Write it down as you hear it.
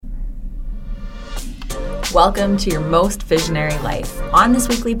Welcome to your most visionary life. On this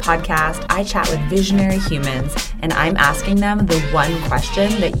weekly podcast, I chat with visionary humans, and I'm asking them the one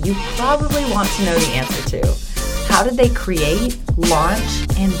question that you probably want to know the answer to. How did they create, launch,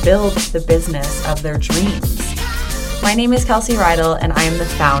 and build the business of their dreams? My name is Kelsey Rydell, and I am the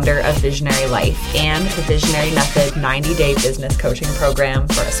founder of Visionary Life and the Visionary Method 90-day business coaching program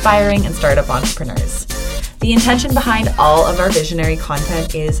for aspiring and startup entrepreneurs. The intention behind all of our visionary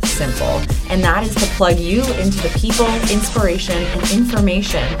content is simple, and that is to plug you into the people, inspiration, and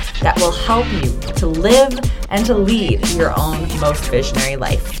information that will help you to live and to lead your own most visionary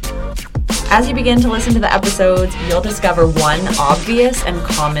life. As you begin to listen to the episodes, you'll discover one obvious and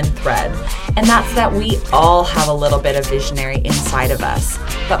common thread, and that's that we all have a little bit of visionary inside of us.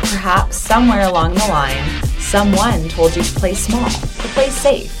 But perhaps somewhere along the line, someone told you to play small, to play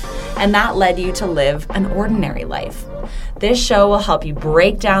safe, and that led you to live an ordinary life. This show will help you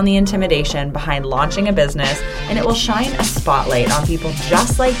break down the intimidation behind launching a business, and it will shine a spotlight on people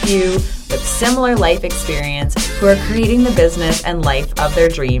just like you with similar life experience who are creating the business and life of their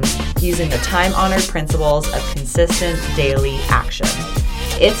dreams using the time-honored principles of consistent daily action.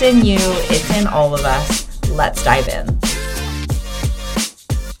 It's in you, it's in all of us. Let's dive in.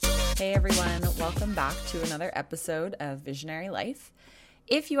 Hey everyone, welcome back to another episode of Visionary Life.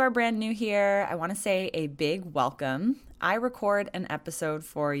 If you are brand new here, I want to say a big welcome. I record an episode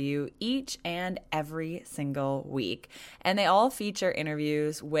for you each and every single week, and they all feature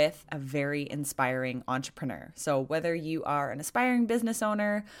interviews with a very inspiring entrepreneur. So whether you are an aspiring business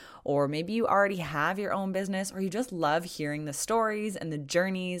owner, or maybe you already have your own business, or you just love hearing the stories and the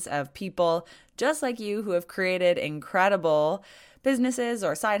journeys of people just like you who have created incredible businesses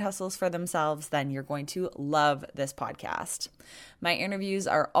or side hustles for themselves, then you're going to love this podcast. My interviews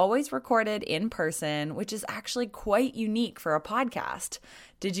are always recorded in person, which is actually quite unique for a podcast.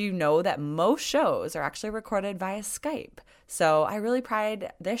 Did you know that most shows are actually recorded via Skype? So I really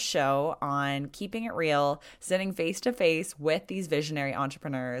pride this show on keeping it real, sitting face to face with these visionary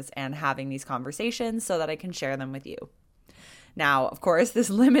entrepreneurs and having these conversations so that I can share them with you. Now, of course, this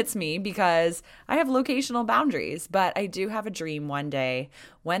limits me because I have locational boundaries, but I do have a dream one day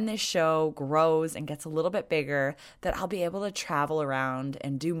when this show grows and gets a little bit bigger that I'll be able to travel around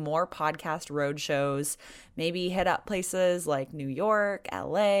and do more podcast road shows, maybe hit up places like New York,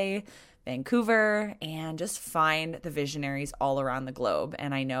 LA, Vancouver, and just find the visionaries all around the globe.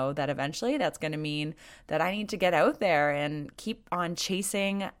 And I know that eventually that's going to mean that I need to get out there and keep on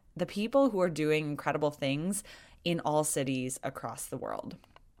chasing the people who are doing incredible things in all cities across the world.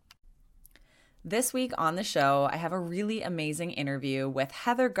 This week on the show, I have a really amazing interview with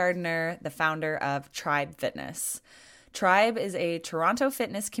Heather Gardner, the founder of Tribe Fitness. Tribe is a Toronto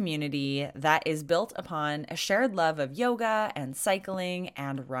fitness community that is built upon a shared love of yoga and cycling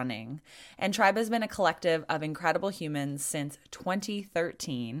and running. And Tribe has been a collective of incredible humans since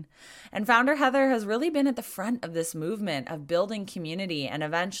 2013. And founder Heather has really been at the front of this movement of building community and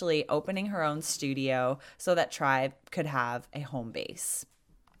eventually opening her own studio so that Tribe could have a home base.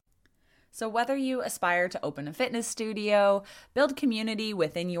 So whether you aspire to open a fitness studio, build community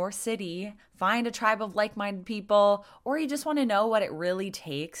within your city, find a tribe of like-minded people, or you just want to know what it really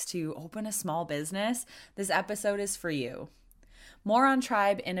takes to open a small business, this episode is for you. More on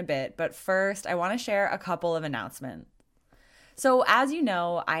Tribe in a bit, but first I want to share a couple of announcements. So as you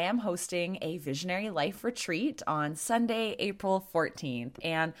know, I am hosting a Visionary Life retreat on Sunday, April 14th,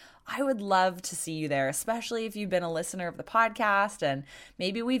 and I would love to see you there, especially if you've been a listener of the podcast and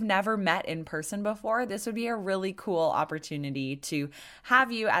maybe we've never met in person before. This would be a really cool opportunity to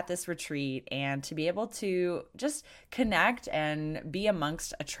have you at this retreat and to be able to just connect and be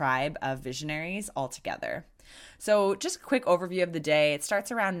amongst a tribe of visionaries all together. So just a quick overview of the day. It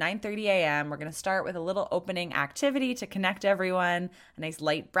starts around 9:30 a.m. We're going to start with a little opening activity to connect everyone, a nice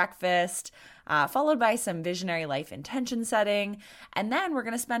light breakfast, followed by some Visionary Life intention setting. And then we're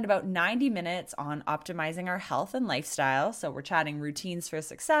going to spend about 90 minutes on optimizing our health and lifestyle. So we're chatting routines for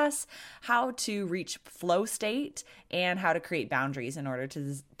success, how to reach flow state, and how to create boundaries in order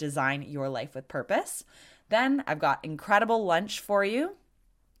to design your life with purpose. Then I've got incredible lunch for you.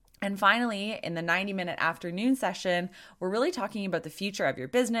 And finally, in the 90-minute afternoon session, we're really talking about the future of your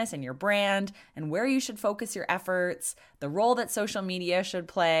business and your brand and where you should focus your efforts, the role that social media should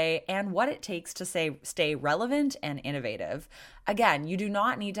play, and what it takes to stay relevant and innovative. Again, you do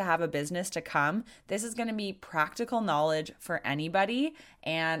not need to have a business to come. This is going to be practical knowledge for anybody.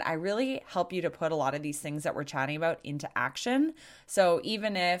 And I really help you to put a lot of these things that we're chatting about into action. So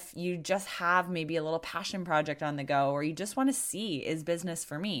even if you just have maybe a little passion project on the go, or you just want to see, is business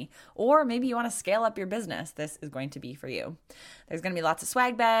for me? Or maybe you want to scale up your business, this is going to be for you. There's going to be lots of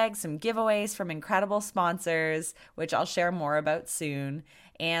swag bags, some giveaways from incredible sponsors, which I'll share more about soon.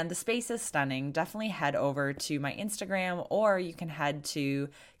 And the space is stunning. Definitely head over to my Instagram, or you can head to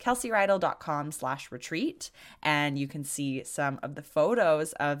kelseyreidel.com/retreat, and you can see some of the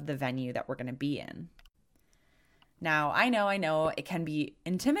photos of the venue that we're going to be in. Now, I know it can be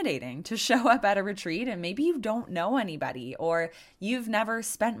intimidating to show up at a retreat, and maybe you don't know anybody, or you've never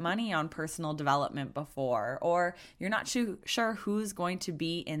spent money on personal development before, or you're not sure who's going to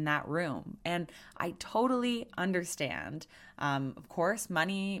be in that room. And I totally understand. Of course,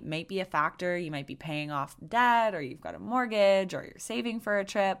 money might be a factor. You might be paying off debt, or you've got a mortgage, or you're saving for a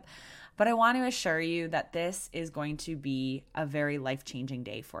trip. But I want to assure you that this is going to be a very life-changing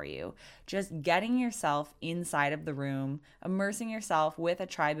day for you. Just getting yourself inside of the room, immersing yourself with a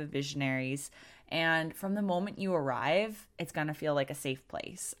tribe of visionaries, and from the moment you arrive, it's going to feel like a safe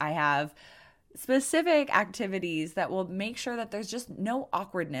place. I have specific activities that will make sure that there's just no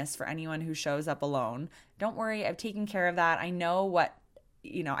awkwardness for anyone who shows up alone. Don't worry, I've taken care of that. I know what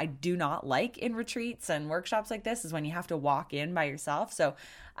I do not like in retreats and workshops like this is when you have to walk in by yourself. So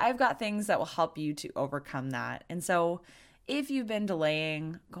I've got things that will help you to overcome that. And so if you've been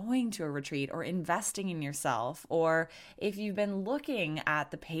delaying going to a retreat or investing in yourself, or if you've been looking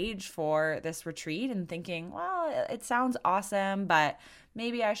at the page for this retreat and thinking, well, it sounds awesome, but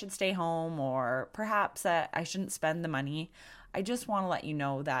maybe I should stay home, or perhaps I shouldn't spend the money, I just want to let you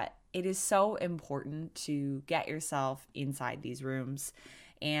know that it is so important to get yourself inside these rooms,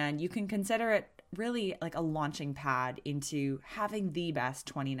 and you can consider it really like a launching pad into having the best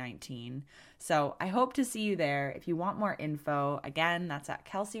 2019. So I hope to see you there. If you want more info, again, that's at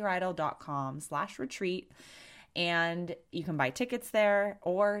kelseyreidel.com/retreat, and you can buy tickets there,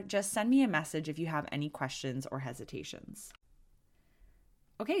 or just send me a message if you have any questions or hesitations.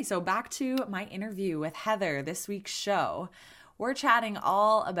 Okay, so back to my interview with Heather, this week's show. We're chatting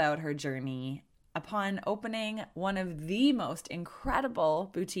all about her journey upon opening one of the most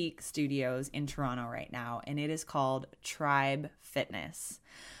incredible boutique studios in Toronto right now, and it is called Tribe Fitness.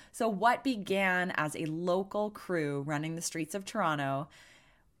 So what began as a local crew running the streets of Toronto,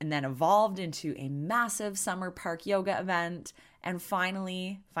 and then evolved into a massive summer park yoga event, and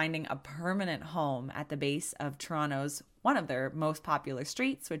finally finding a permanent home at the base of Toronto's one of their most popular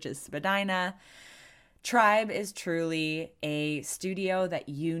streets, which is Spadina. Tribe is truly a studio that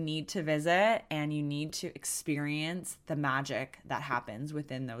you need to visit, and you need to experience the magic that happens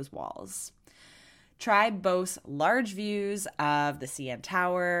within those walls. Tribe boasts large views of the CN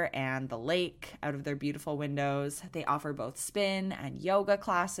Tower and the lake out of their beautiful windows. They offer both spin and yoga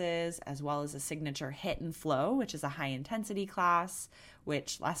classes, as well as a signature HIIT and flow, which is a high intensity class,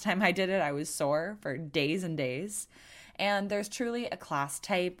 which last time I did it, I was sore for days and days. And there's truly a class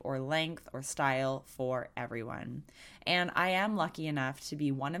type or length or style for everyone. And I am lucky enough to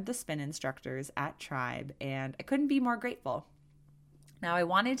be one of the spin instructors at Tribe, and I couldn't be more grateful. Now, I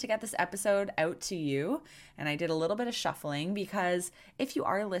wanted to get this episode out to you, and I did a little bit of shuffling, because if you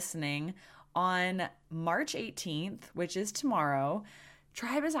are listening on March 18th, which is tomorrow,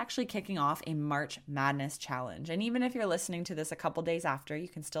 Tribe is actually kicking off a March Madness Challenge. And even if you're listening to this a couple days after, you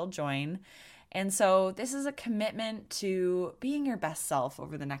can still join. And so this is a commitment to being your best self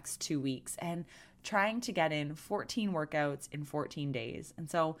over the next 2 weeks and trying to get in 14 workouts in 14 days. And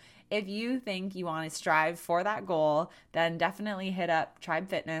so if you think you want to strive for that goal, then definitely hit up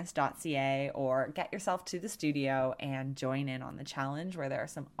tribefitness.ca or get yourself to the studio and join in on the challenge, where there are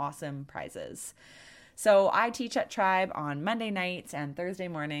some awesome prizes. So I teach at Tribe on Monday nights and Thursday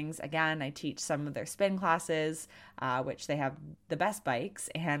mornings. Again, I teach some of their spin classes, which they have the best bikes,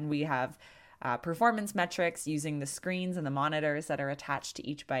 and we have performance metrics using the screens and the monitors that are attached to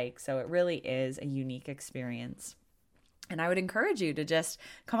each bike. So it really is a unique experience. And I would encourage you to just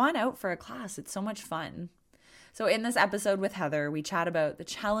come on out for a class. It's so much fun. So in this episode with Heather, we chat about the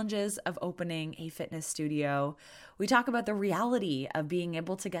challenges of opening a fitness studio. We talk about the reality of being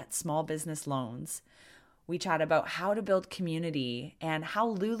able to get small business loans. We chat about how to build community and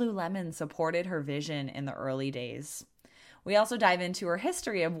how Lululemon supported her vision in the early days. We also dive into her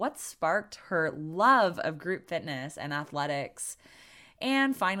history of what sparked her love of group fitness and athletics.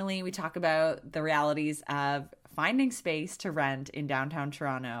 And finally, we talk about the realities of finding space to rent in downtown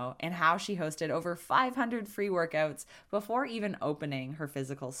Toronto and how she hosted over 500 free workouts before even opening her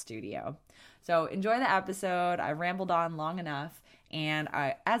physical studio. So enjoy the episode. I rambled on long enough, and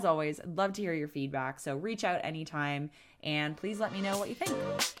as always, I'd love to hear your feedback. So reach out anytime and please let me know what you think.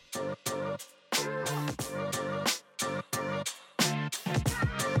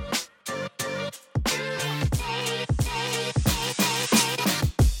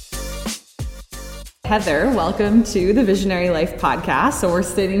 Heather, welcome to the Visionary Life podcast. So we're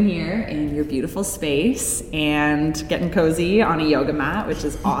sitting here in your beautiful space and getting cozy on a yoga mat, which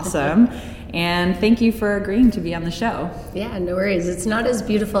is awesome. And thank you for agreeing to be on the show. Yeah, no worries. It's not as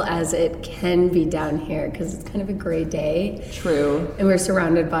beautiful as it can be down here because it's kind of a gray day. True. And we're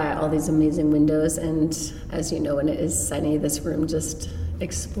surrounded by all these amazing windows. And as you know, when it is sunny, this room just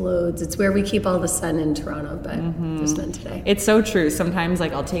explodes. It's where we keep all the sun in Toronto, but there's none today. It's so true. Sometimes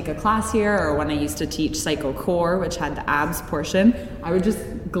like I'll take a class here, or when I used to teach Cycle Core, which had the abs portion, I would just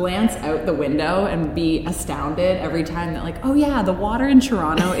glance out the window and be astounded every time that like, oh yeah, the water in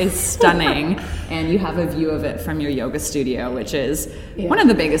Toronto is stunning. And you have a view of it from your yoga studio, which is one of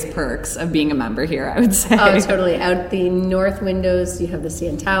the biggest perks of being a member here, I would say. Oh, totally. Out the north windows, you have the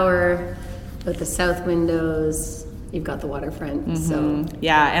CN Tower. Out the south windows, you've got the waterfront. So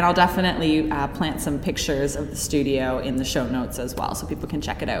yeah, and I'll definitely plant some pictures of the studio in the show notes as well so people can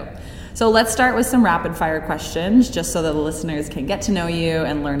check it out. So let's start with some rapid fire questions just so that the listeners can get to know you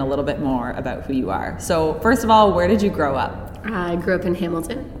and learn a little bit more about who you are. So first of all, where did you grow up? I grew up in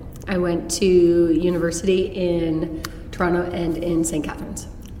Hamilton. I went to university in Toronto and in St. Catharines.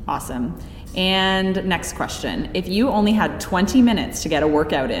 Awesome. And next question. If you only had 20 minutes to get a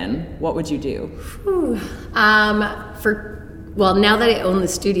workout in, what would you do? Now that I own the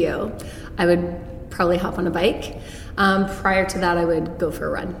studio, I would probably hop on a bike. Prior to that, I would go for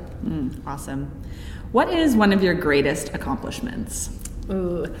a run. Awesome. What is one of your greatest accomplishments?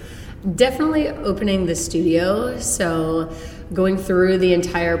 Definitely opening the studio. So going through the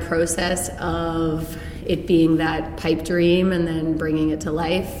entire process of it being that pipe dream and then bringing it to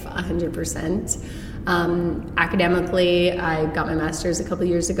life 100%. Academically, I got my master's a couple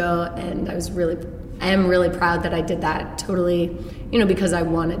years ago, and I am really proud that I did that totally, because I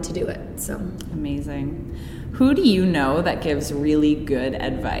wanted to do it. So amazing. Who do you know that gives really good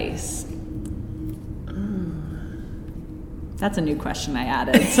advice? That's a new question I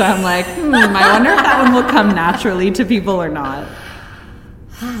added. So I'm like, I wonder if that one will come naturally to people or not.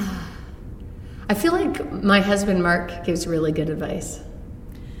 I feel like my husband, Mark, gives really good advice.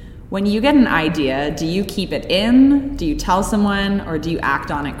 When you get an idea, do you keep it in? Do you tell someone? Or do you act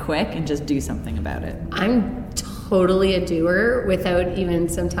on it quick and just do something about it? I'm totally a doer without even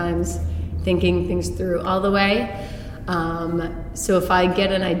sometimes thinking things through all the way. So if I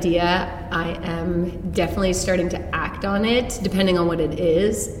get an idea, I am definitely starting to act on it, depending on what it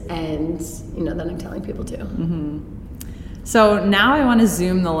is, and then I'm telling people too. So now I want to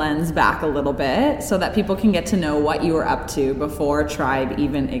zoom the lens back a little bit so that people can get to know what you were up to before Tribe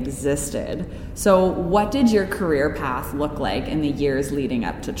even existed. So what did your career path look like in the years leading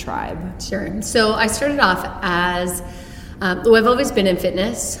up to Tribe? Sure. So I started off as, I've always been in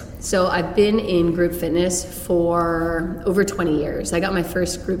fitness. So I've been in group fitness for over 20 years. I got my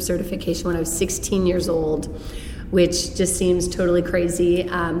first group certification when I was 16 years old, which just seems totally crazy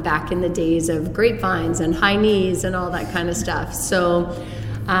back in the days of grapevines and high knees and all that kind of stuff. So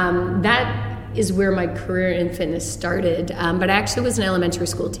that is where my career in fitness started. But I actually was an elementary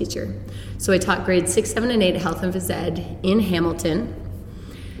school teacher. So I taught grades 6, 7, and 8 health and phys ed in Hamilton.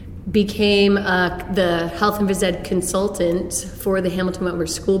 Became the health and phys ed consultant for the Hamilton Wentworth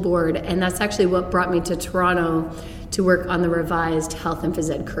School Board, and that's actually what brought me to Toronto to work on the revised health and phys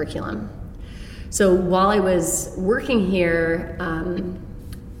ed curriculum. So while I was working here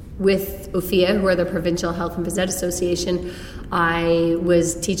with OFIA, who are the Provincial Health and Phys Ed Association, I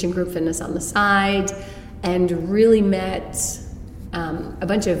was teaching group fitness on the side and really met a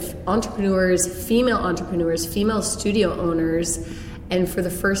bunch of entrepreneurs, female studio owners, and for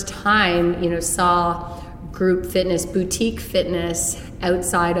the first time, saw group fitness, boutique fitness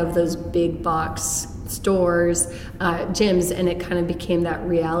outside of those big box stores, gyms, and it kind of became that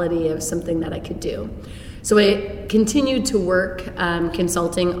reality of something that I could do. So I continued to work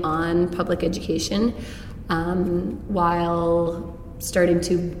consulting on public education while starting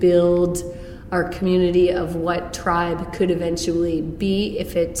to build our community of what Tribe could eventually be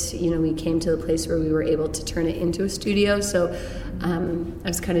if it, we came to the place where we were able to turn it into a studio. So I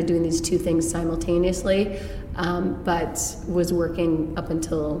was kind of doing these two things simultaneously, but was working up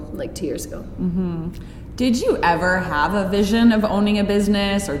until like 2 years ago. Mm-hmm. Did you ever have a vision of owning a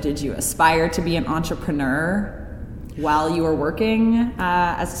business, or did you aspire to be an entrepreneur? while you were working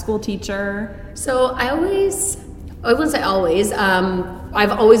as a school teacher? So I wouldn't say always.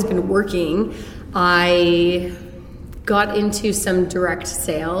 I've always been working. I got into some direct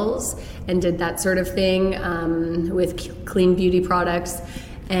sales and did that sort of thing with clean beauty products.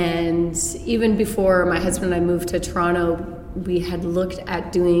 And even before my husband and I moved to Toronto, we had looked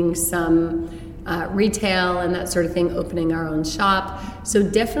at doing some retail and that sort of thing, opening our own shop. So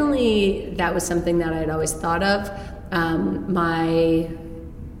definitely that was something that I'd always thought of.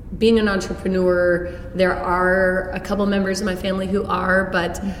 Being an entrepreneur, there are a couple members of my family who are,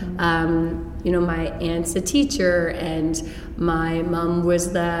 but my aunt's a teacher, and my mom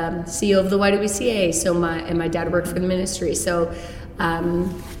was the CEO of the YWCA. So my dad worked for the ministry. So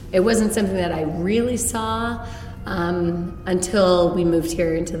it wasn't something that I really saw until we moved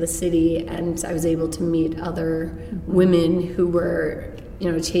here into the city, and I was able to meet other women who were,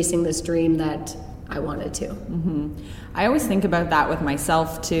 chasing this dream that I wanted to. I always think about that with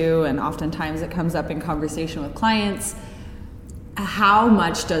myself too, and oftentimes it comes up in conversation with clients. How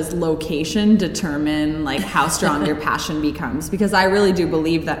much does location determine how strong your passion becomes? Because I really do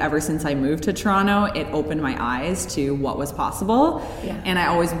believe that ever since I moved to Toronto, it opened my eyes to what was possible. Yeah. And I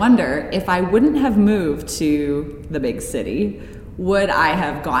always wonder, if I wouldn't have moved to the big city, would I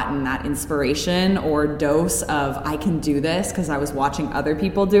have gotten that inspiration or dose of I can do this because I was watching other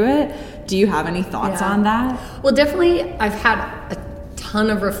people do it? Do you have any thoughts on that? Well, definitely I've had a ton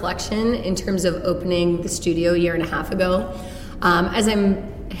of reflection in terms of opening the studio a year and a half ago. As I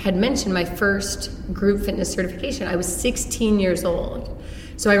had mentioned, my first group fitness certification, I was 16 years old.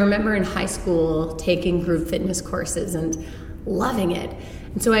 So I remember in high school taking group fitness courses and loving it.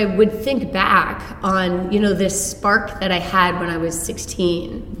 And so I would think back on, this spark that I had when I was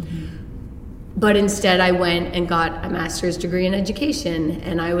 16. But instead I went and got a master's degree in education,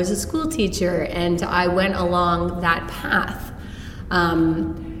 and I was a school teacher, and I went along that path.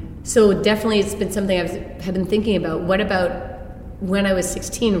 So definitely it's been something I've been thinking about. What about when I was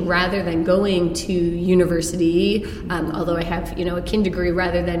 16, rather than going to university, although I have, a kin degree,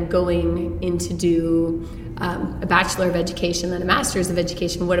 rather than going in to do a Bachelor of Education, then a Master's of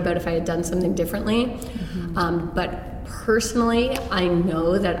Education, what about if I had done something differently? But personally, I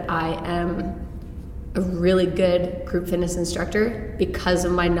know that I am a really good group fitness instructor because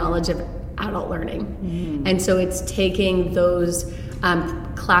of my knowledge of adult learning. And so it's taking those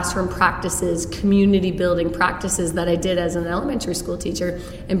classroom practices, community building practices that I did as an elementary school teacher,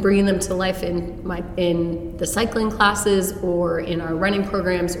 and bringing them to life in the cycling classes or in our running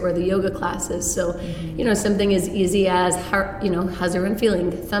programs or the yoga classes. So, something as easy as how's everyone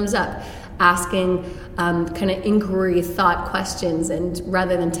feeling? Thumbs up. Asking kind of inquiry thought questions, and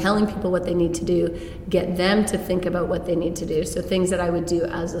rather than telling people what they need to do, get them to think about what they need to do. So things that I would do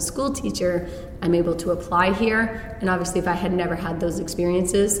as a school teacher, I'm able to apply here. And obviously if I had never had those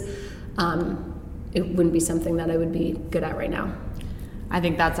experiences, it wouldn't be something that I would be good at right now. I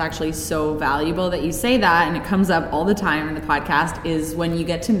think that's actually so valuable that you say that, and it comes up all the time in the podcast, is when you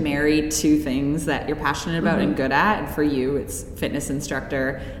get to marry two things that you're passionate about and good at, and for you it's fitness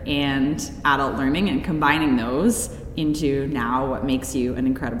instructor and adult learning, and combining those into now what makes you an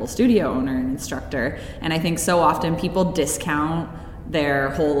incredible studio owner and instructor. And I think so often people discount their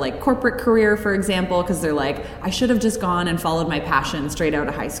whole corporate career, for example, because they're like, I should have just gone and followed my passion straight out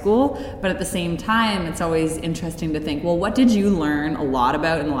of high school. But at the same time, it's always interesting to think, well, what did you learn a lot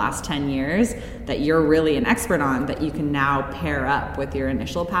about in the last 10 years that you're really an expert on that you can now pair up with your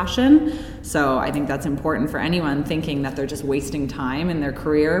initial passion? So I think that's important for anyone thinking that they're just wasting time in their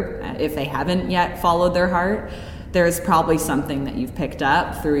career if they haven't yet followed their heart. There's probably something that you've picked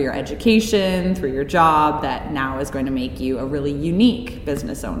up through your education, through your job, that now is going to make you a really unique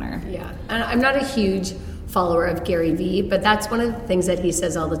business owner. Yeah, and I'm not a huge follower of Gary Vee, but that's one of the things that he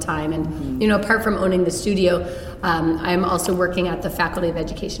says all the time. And, apart from owning the studio, I'm also working at the Faculty of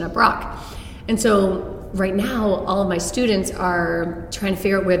Education at Brock. And so right now, all of my students are trying to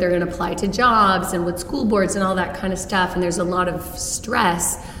figure out where they're going to apply to jobs and what school boards and all that kind of stuff. And there's a lot of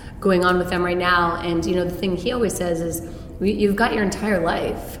stress going on with them right now. And, the thing he always says is, you've got your entire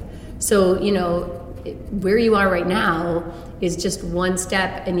life. So, where you are right now is just one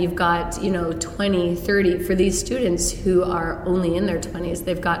step, and you've got, 20, 30, for these students who are only in their 20s,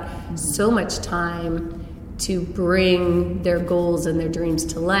 they've got so much time to bring their goals and their dreams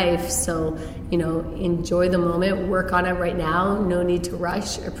to life. So, enjoy the moment, work on it right now, no need to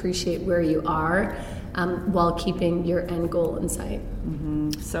rush, appreciate where you are, while keeping your end goal in sight.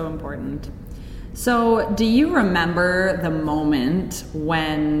 So important. So do you remember the moment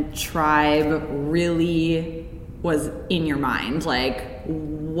when Tribe really was in your mind?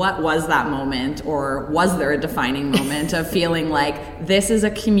 what was that moment, or was there a defining moment of feeling like this is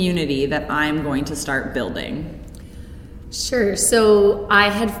a community that I'm going to start building? Sure. So I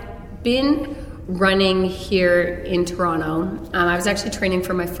had been running here in Toronto. I was actually training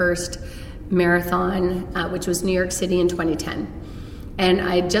for my first marathon, which was New York City in 2010. And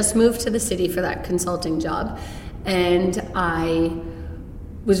I just moved to the city for that consulting job. And I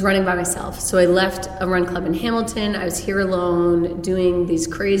was running by myself. So I left a run club in Hamilton. I was here alone doing these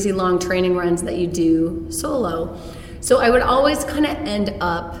crazy long training runs that you do solo. So I would always kind of end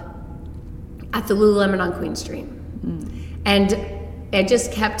up at the Lululemon on Queen Street. And I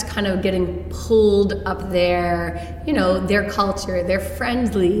just kept kind of getting pulled up there. You know, their culture, they're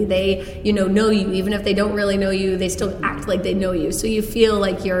friendly, they, know you. Even if they don't really know you, they still act like they know you. So you feel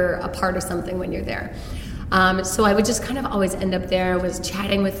like you're a part of something when you're there. So I would just kind of always end up there, was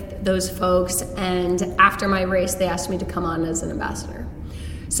chatting with those folks, and after my race, they asked me to come on as an ambassador.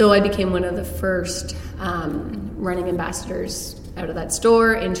 So I became one of the first running ambassadors out of that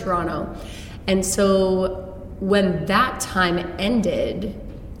store in Toronto. And so when that time ended,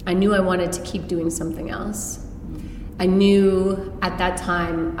 I knew I wanted to keep doing something else. I knew at that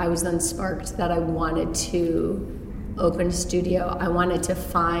time I was then sparked that I wanted to open a studio. I wanted to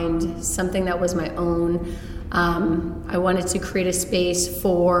find something that was my own. I wanted to create a space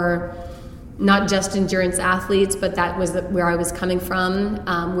for not just endurance athletes, but that was where I was coming from,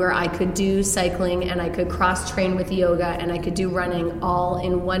 where I could do cycling and I could cross-train with yoga and I could do running all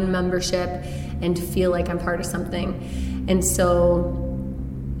in one membership and feel like I'm part of something. And so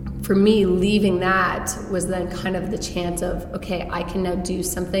for me, leaving that was then kind of the chance of, okay, I can now do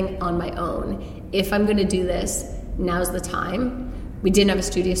something on my own. If I'm going to do this, now's the time. We didn't have a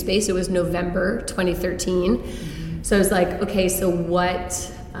studio space. It was November 2013. So I was like, okay, so what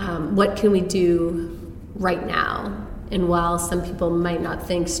can we do right now? And while some people might not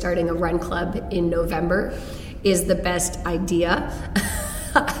think starting a run club in November is the best idea,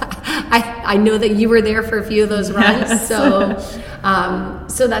 I know that you were there for a few of those runs. Yes.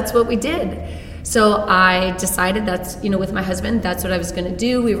 So that's what we did. So I decided with my husband, that's what I was going to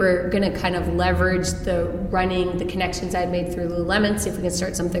do. We were going to kind of leverage the connections I had made through Lululemon, see if we could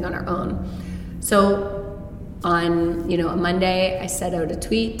start something on our own. So on, a Monday, I sent out a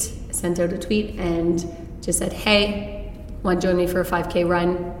tweet and just said, hey, want to join me for a 5K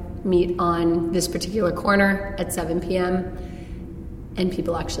run? Meet on this particular corner at 7 p.m. And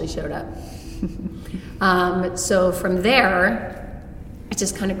people actually showed up. So from there, it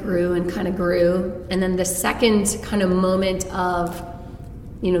just kind of grew. And then the second kind of moment of,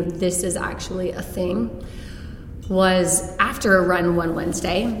 this is actually a thing, was after a run one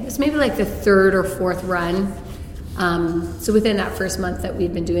Wednesday. It's maybe like the third or fourth run. So within that first month that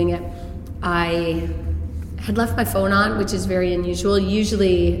we'd been doing it, I had left my phone on, which is very unusual.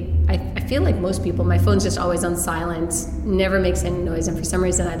 Usually, I feel like most people, my phone's just always on silent, never makes any noise. And for some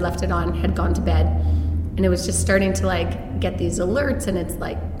reason, I'd left it on, had gone to bed. And it was just starting to get these alerts, and it's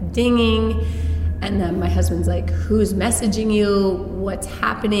dinging. And then my husband's like, who's messaging you? What's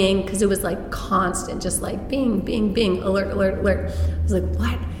happening? Because it was constant, just bing, bing, bing, alert, alert, alert. I was like,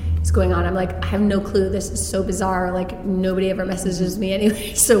 what is going on? I'm like, I have no clue. This is so bizarre. Nobody ever messages me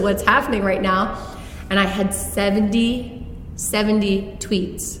anyway. So what's happening right now? And I had 70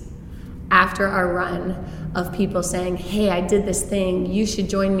 tweets after our run of people saying, hey, I did this thing. You should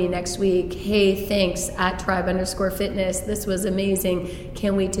join me next week. Hey, thanks, @tribe_fitness. This was amazing.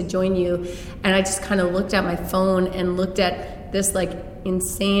 Can't wait to join you. And I just kind of looked at my phone and looked at this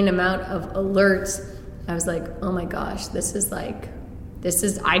insane amount of alerts. I was like, oh my gosh, I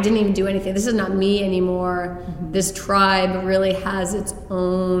didn't even do anything. This is not me anymore. Mm-hmm. This tribe really has its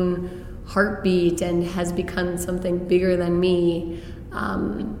own heartbeat and has become something bigger than me.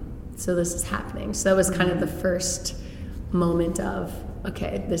 So this is happening. So that was kind of the first moment of,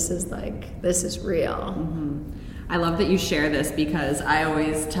 okay, this is real. Mm-hmm. I love that you share this, because I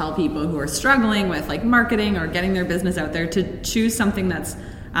always tell people who are struggling with marketing or getting their business out there to choose something that's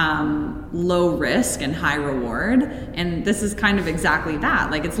low risk and high reward. And this is kind of exactly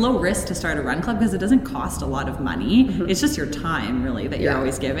that. It's low risk to start a run club because it doesn't cost a lot of money. Mm-hmm. It's just your time, really, that you're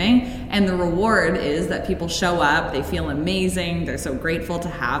always giving. And the reward is that people show up, they feel amazing, they're so grateful to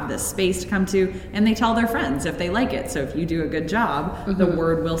have this space to come to, and they tell their friends if they like it. So if you do a good job, mm-hmm. the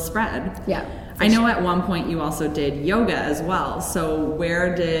word will spread. Yeah. I know at one point you also did yoga as well. So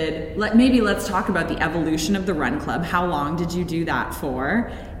let's talk about the evolution of the Run Club. How long did you do that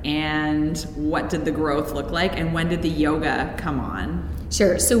for? And what did the growth look like? And when did the yoga come on?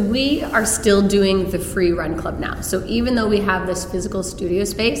 Sure. So we are still doing the free Run Club now. So even though we have this physical studio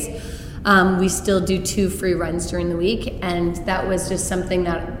space, We still do 2 free runs during the week, and that was just something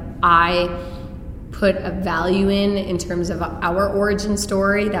that I put a value in terms of our origin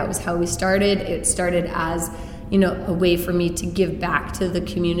story. That was how we started. It started as, a way for me to give back to the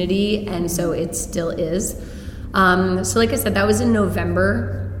community, and so it still is. So like I said, that was in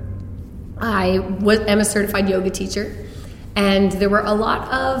November. I am a certified yoga teacher, and there were a lot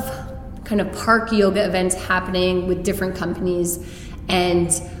of kind of park yoga events happening with different companies,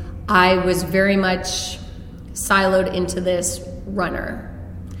 and I was very much siloed into this runner.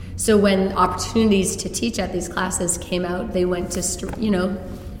 So when opportunities to teach at these classes came out, they went to,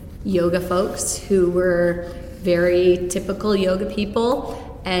 yoga folks who were very typical yoga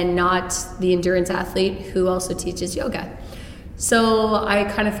people and not the endurance athlete who also teaches yoga. So I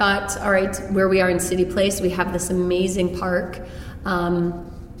kind of thought, all right, where we are in City Place, we have this amazing park.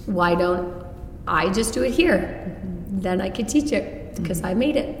 Why don't I just do it here? Then I could teach it because I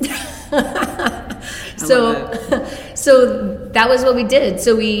made it. So that was what we did.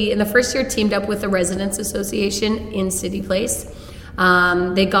 So we, in the first year, teamed up with the Residents Association in City Place.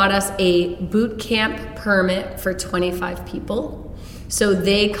 They got us a boot camp permit for 25 people. So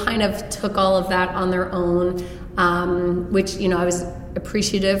they kind of took all of that on their own, which, I was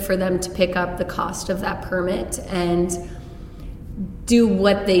appreciative for them to pick up the cost of that permit and do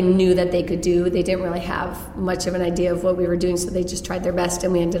what they knew that they could do. They didn't really have much of an idea of what we were doing, so they just tried their best,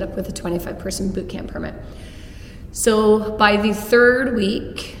 and we ended up with a 25-person boot camp permit. So by the 3rd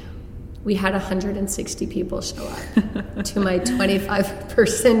week, we had 160 people show up to my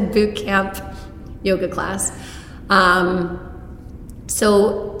 25-person boot camp yoga class.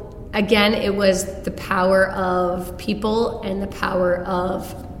 So again, it was the power of people and the power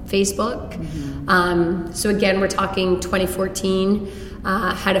of Facebook. So again, we're talking 2014,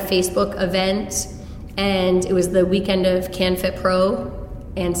 had a Facebook event, and it was the weekend of CanFit Pro.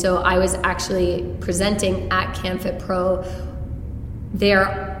 And so I was actually presenting at CanFit Pro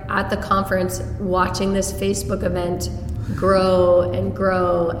there at the conference, watching this Facebook event grow and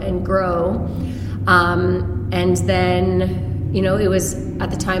grow and grow. And then, it was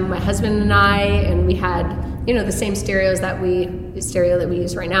at the time my husband and I, and we had, the same stereo that we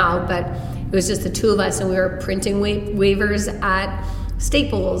use right now, but it was just the 2 of us, and we were printing waivers at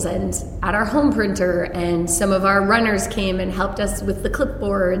Staples and at our home printer, and some of our runners came and helped us with the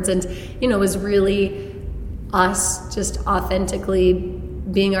clipboards, and it was really us just authentically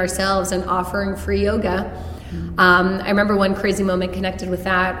being ourselves and offering free yoga. I remember one crazy moment connected with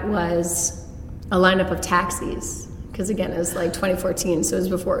that was a lineup of taxis, because again, it was like 2014, so it was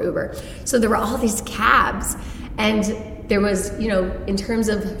before Uber. So there were all these cabs, and there was, in terms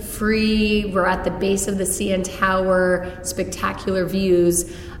of free, we're at the base of the CN Tower, spectacular views,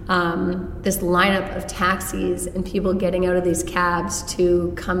 this lineup of taxis and people getting out of these cabs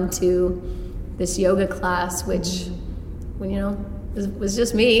to come to this yoga class, which, was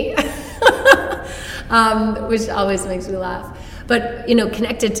just me, which always makes me laugh. But,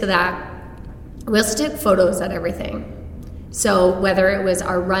 connected to that, we also took photos at everything. So whether it was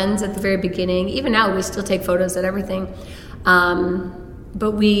our runs at the very beginning, even now we still take photos at everything.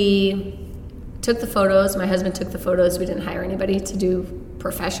 But we took the photos, my husband took the photos, we didn't hire anybody to do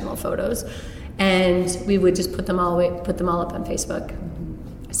professional photos, and we would just put them all up on Facebook.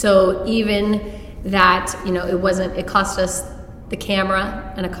 So even that, it cost us the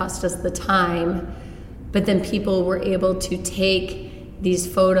camera and it cost us the time, but then people were able to take these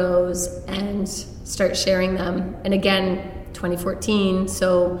photos and start sharing them. And again, 2014,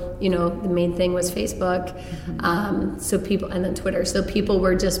 so the main thing was Facebook, so people, and then Twitter, so people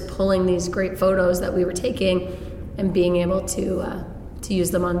were just pulling these great photos that we were taking and being able to use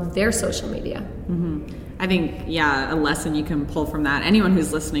them on their social media. I think, a lesson you can pull from that, anyone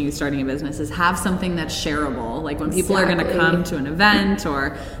who's listening who's starting a business, is have something that's shareable. Like when people are going to come to an event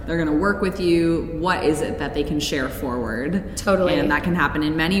or they're going to work with you, what is it that they can share forward? Totally. And that can happen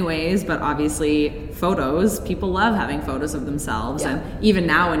in many ways, but obviously photos, people love having photos of themselves. Yeah. And even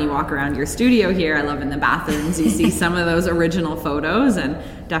now when you walk around your studio here, I love in the bathrooms, you see some of those original photos, and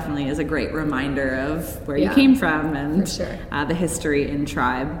definitely is a great reminder of where you came from and for sure. The history in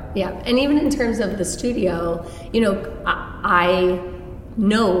Tribe. Yeah, and even in terms of the studio, I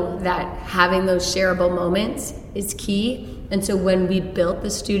know that having those shareable moments is key. And so when we built the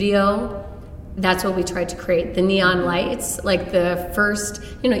studio, that's what we tried to create. The neon lights, like the first,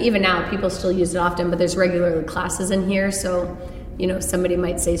 even now people still use it often, but there's regular classes in here. So, somebody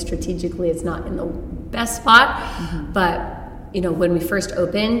might say strategically it's not in the best spot, but, when we first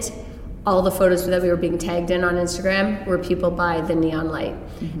opened, all the photos that we were being tagged in on Instagram were people by the neon light.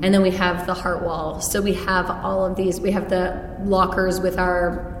 Mm-hmm. And then we have the heart wall. So we have all of these. We have the lockers with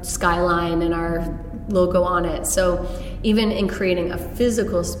our skyline and our logo on it. So even in creating a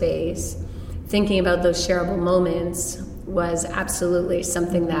physical space, thinking about those shareable moments was absolutely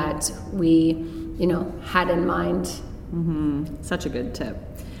something that we, had in mind. Mm-hmm. Such a good tip.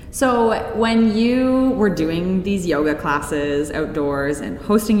 So when you were doing these yoga classes outdoors and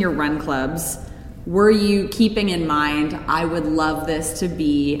hosting your run clubs, were you keeping in mind, I would love this to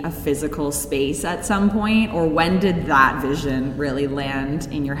be a physical space at some point? Or when did that vision really land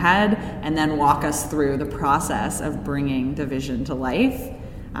in your head? And then walk us through the process of bringing the vision to life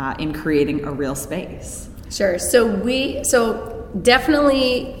in creating a real space. Sure. So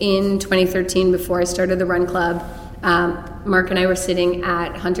definitely in 2013, before I started the run club, Mark and I were sitting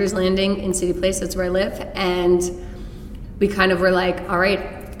at Hunter's Landing in City Place, that's where I live, and we kind of were like, all right,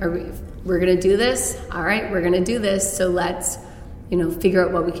 we're going to do this. All right, we're going to do this. So let's, figure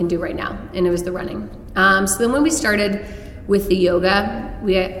out what we can do right now. And it was the running. So then when we started with the yoga,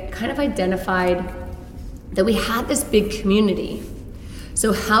 we kind of identified that we had this big community.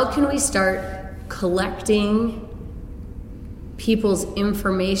 So how can we start collecting people's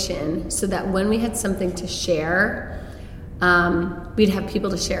information so that when we had something to share, we'd have people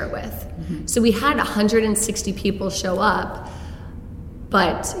to share it with. Mm-hmm. So we had 160 people show up,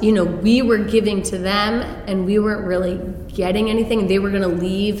 but we were giving to them and we weren't really getting anything. They were going to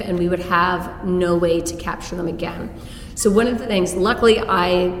leave and we would have no way to capture them again. So one of the things, luckily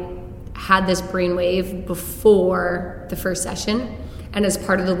I had this brainwave before the first session, and as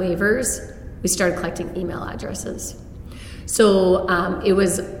part of the waivers, we started collecting email addresses. So it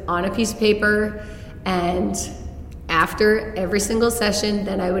was on a piece of paper, and after every single session,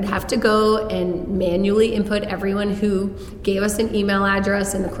 then I would have to go and manually input everyone who gave us an email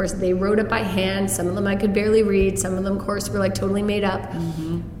address. And of course, they wrote it by hand. Some of them I could barely read. Some of them, of course, were like totally made up.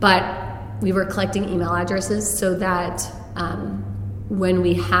 Mm-hmm. But we were collecting email addresses so that when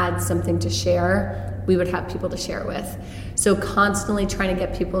we had something to share, we would have people to share it with. So constantly trying to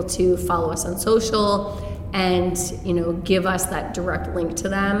get people to follow us on social and give us that direct link to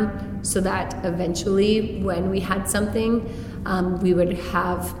them so that eventually when we had something, we would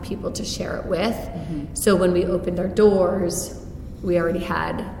have people to share it with. Mm-hmm. So when we opened our doors, we already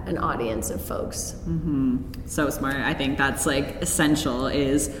had an audience of folks. Mm-hmm. So smart. I think that's essential,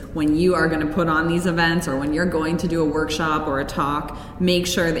 is when you are going to put on these events or when you're going to do a workshop or a talk, make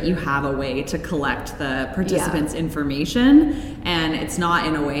sure that you have a way to collect the participants' information. And it's not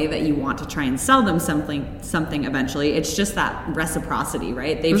in a way that you want to try and sell them something eventually. It's just that reciprocity,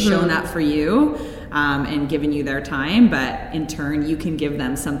 right? They've shown up for you and given you their time, but in turn you can give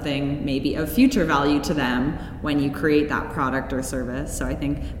them something maybe of future value to them when you create that product or service. So I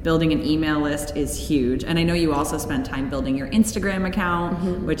think building an email list is huge. And I know you also spend time building your Instagram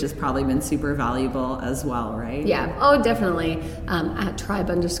account, which has probably been super valuable as well, right? Yeah. Oh, definitely. At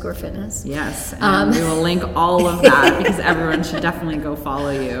tribe_fitness. Yes. And we will link all of that because everyone should definitely go follow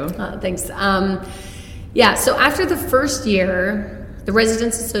you. Thanks. So after the first year, the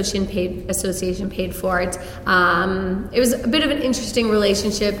Residents Association paid for it. It was a bit of an interesting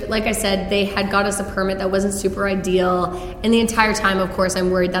relationship. Like I said, they had got us a permit that wasn't super ideal. And the entire time, of course, I'm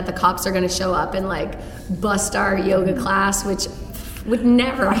worried that the cops are going to show up and bust our yoga class, which would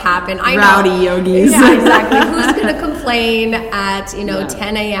never happen. Rowdy yogis. Yeah, exactly. Who's going to complain at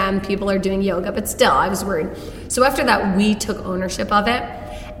 10 a.m. people are doing yoga? But still, I was worried. So after that, we took ownership of it.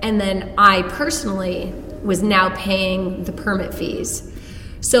 And then I personally was now paying the permit fees.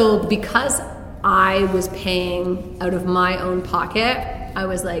 So because I was paying out of my own pocket, I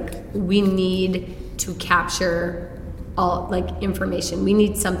was like, we need to capture all information. We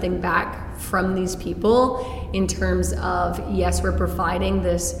need something back from these people in terms of, yes, we're providing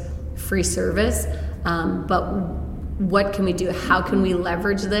this free service, but what can we do? How can we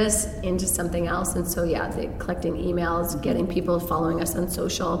leverage this into something else? And so, collecting emails, getting people following us on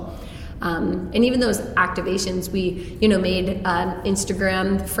social. And even those activations, we, made an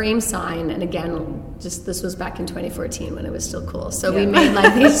Instagram frame sign. And again, this was back in 2014 when it was still cool. So we made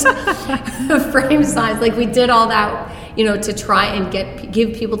these frame signs. We did all that, to try and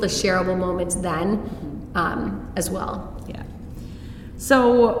give people the shareable moments then as well. Yeah.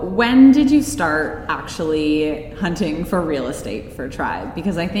 So when did you start actually hunting for real estate for Tribe?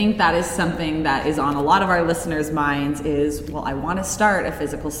 Because I think that is something that is on a lot of our listeners' minds is, well, I want to start a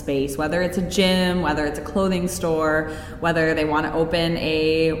physical space, whether it's a gym, whether it's a clothing store, whether they want to open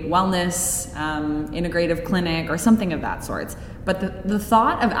a wellness integrative clinic or something of that sort. But the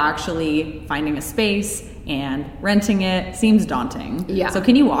thought of actually finding a space and renting it seems daunting. Yeah. So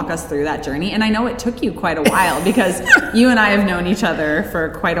can you walk us through that journey? And I know it took you quite a while because you and I have known each other for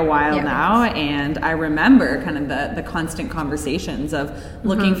quite a while now. And I remember kind of the constant conversations of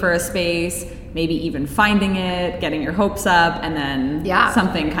looking for a space, maybe even finding it, getting your hopes up, and then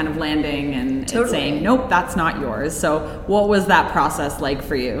something kind of landing and saying, nope, that's not yours. So what was that process like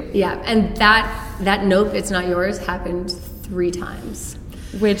for you? Yeah, and that nope, it's not yours happened 3 times.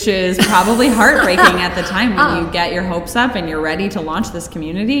 Which is probably heartbreaking at the time when you get your hopes up and you're ready to launch this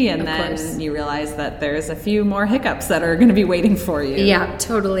community, and then you realize that there's a few more hiccups that are going to be waiting for you. Yeah,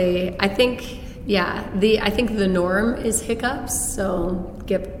 totally. I think the norm is hiccups, so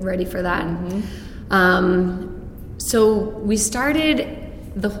get ready for that. So we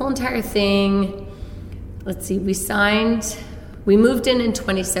started the whole entire thing. Let's see, we moved in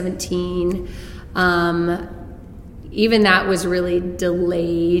 2017. Even that was really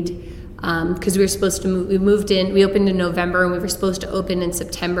delayed because we were supposed to move. We opened in November and we were supposed to open in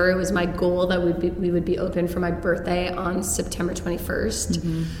September. It was my goal that we would be open for my birthday on September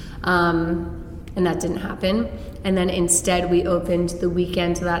 21st. And that didn't happen. And then instead we opened the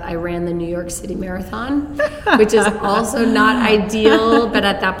weekend that I ran the New York City Marathon, which is also not ideal, but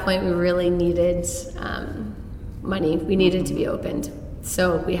at that point we really needed money. We needed to be opened.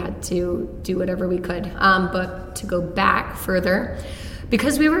 So we had to do whatever we could. But to go back further,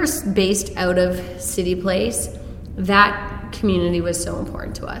 because we were based out of City Place, that community was so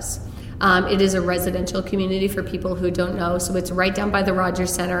important to us. It is a residential community for people who don't know. So it's right down by the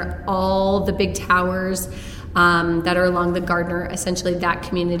Rogers Center, all the big towers that are along the Gardner. Essentially, that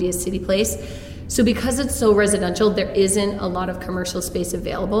community is City Place. So because it's so residential, there isn't a lot of commercial space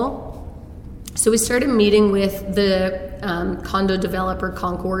available. So we started meeting with the condo developer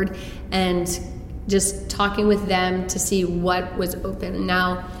Concord and just talking with them to see what was open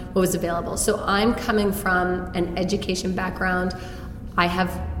now, what was available. So I'm coming from an education background. I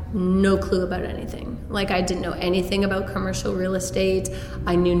have no clue about anything. Like, I didn't know anything about commercial real estate.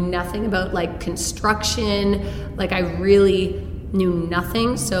 I knew nothing about construction. Like, I really knew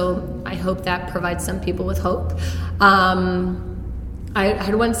nothing. So I hope that provides some people with hope. I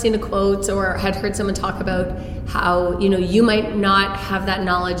had once seen a quote or had heard someone talk about how, you might not have that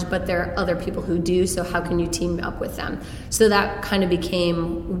knowledge, but there are other people who do, so how can you team up with them? So that kind of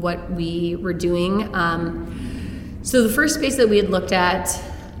became what we were doing. So the first space that we had looked at,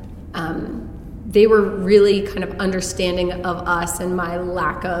 they were really kind of understanding of us and my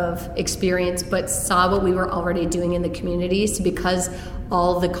lack of experience, but saw what we were already doing in the community. So because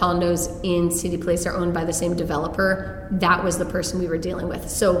all the condos in City Place are owned by the same developer, that was the person we were dealing with.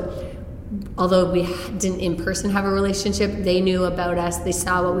 So although we didn't in person have a relationship, they knew about us, they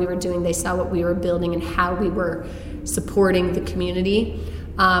saw what we were doing, they saw what we were building and how we were supporting the community.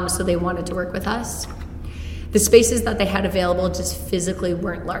 So they wanted to work with us. The spaces that they had available just physically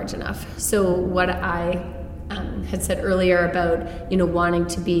weren't large enough. So what I had said earlier about, wanting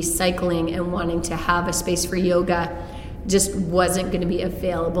to be cycling and wanting to have a space for yoga just wasn't going to be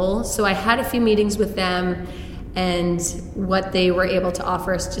available. So I had a few meetings with them, and what they were able to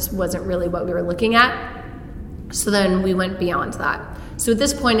offer us just wasn't really what we were looking at. So then we went beyond that. So at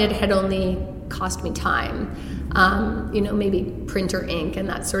this point, it had only cost me time, maybe printer ink and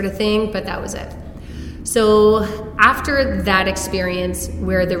that sort of thing, but that was it. So after that experience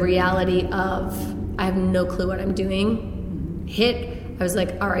where the reality of I have no clue what I'm doing hit, I was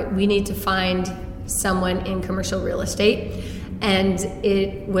like, all right, we need to find someone in commercial real estate. And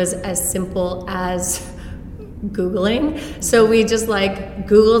it was as simple as Googling. So we just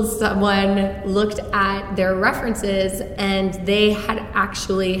Googled someone, looked at their references, and they had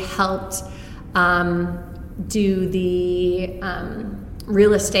actually helped do the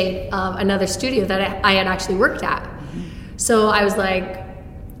real estate of another studio that I had actually worked at. So I was like,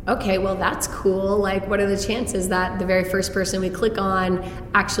 okay, well, that's cool. What are the chances that the very first person we click on,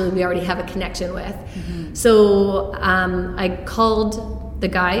 actually we already have a connection with? So I called the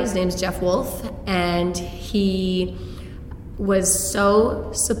guy, his name's Jeff Wolf, and he was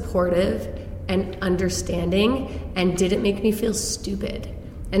so supportive and understanding and didn't make me feel stupid.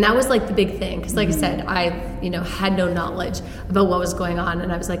 And that was the big thing, because I said, I had no knowledge about what was going on,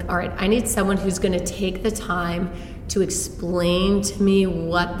 and I was like, all right, I need someone who's going to take the time to explain to me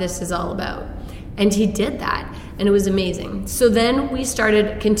what this is all about. And he did that, and it was amazing. So then we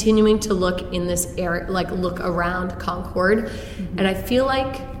started continuing to look in this area, look around Concord, and I feel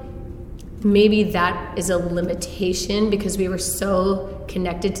like maybe that is a limitation because we were so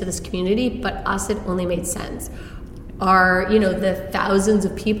connected to this community, but us, it only made sense. The thousands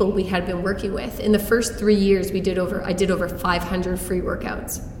of people we had been working with. In the first 3 years, I did over 500 free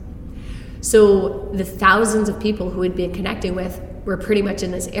workouts. So the thousands of people who we'd been connecting with were pretty much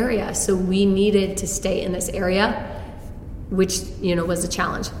in this area. So we needed to stay in this area, which, was a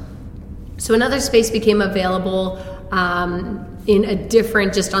challenge. So another space became available in a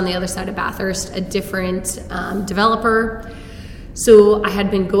different, just on the other side of Bathurst, a different developer. So I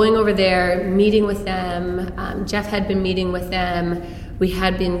had been going over there, meeting with them. Jeff had been meeting with them. We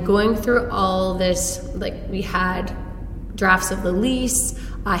had been going through all this, we had drafts of the lease.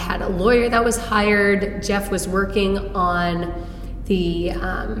 I had a lawyer that was hired. Jeff was working on the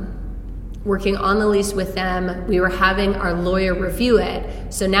lease with them. We were having our lawyer review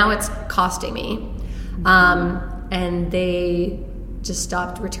it. So now it's costing me. And they just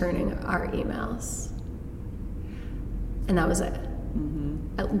stopped returning our emails. And that was it.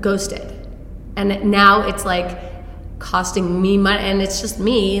 Ghosted. And now it's costing me money, and it's just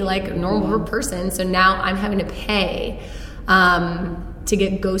me, a normal person. So now I'm having to pay to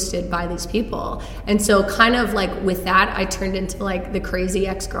get ghosted by these people. And so kind of with that, I turned into the crazy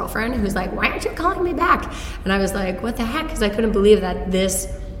ex-girlfriend who's like, why aren't you calling me back? And I was like, what the heck? Because I couldn't believe that this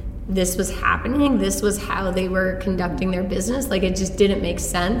was happening. This was how they were conducting their business. It just didn't make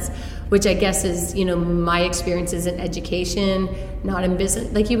sense, which I guess is, my experiences in education, not in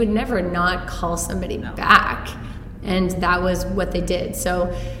business. You would never not call somebody back. And that was what they did.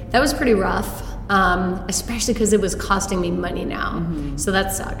 So that was pretty rough, especially because it was costing me money now. So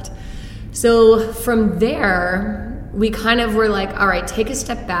that sucked. So from there, we kind of were like, all right, take a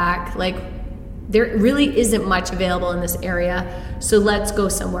step back. There really isn't much available in this area, so let's go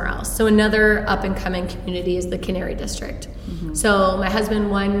somewhere else. So another up-and-coming community is the Canary District. So my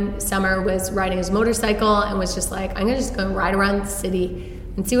husband one summer was riding his motorcycle and was just like, I'm going to just go and ride around the city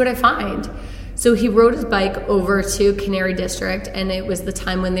and see what I find. So he rode his bike over to Canary District, and it was the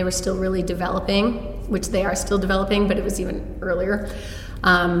time when they were still really developing, which they are still developing, but it was even earlier.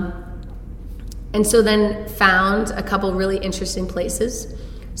 And so then found a couple really interesting places.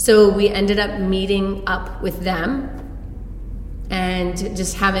 So we ended up meeting up with them and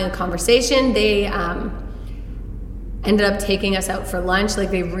just having a conversation. They ended up taking us out for lunch.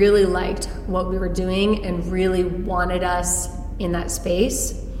 They really liked what we were doing and really wanted us in that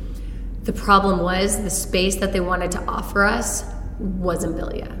space. The problem was the space that they wanted to offer us was in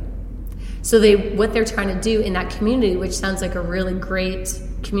Billia. So what they're trying to do in that community, which sounds like a really great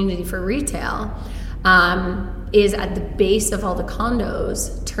community for retail, is at the base of all the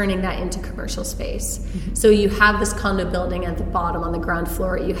condos, turning that into commercial space. So you have this condo building at the bottom on the ground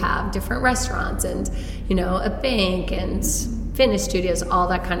floor. You have different restaurants and, a bank and fitness studios, all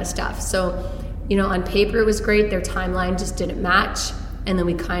that kind of stuff. So, on paper it was great. Their timeline just didn't match. And then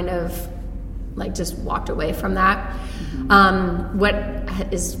we kind of just walked away from that. What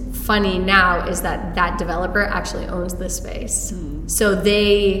is funny now is that developer actually owns this space. So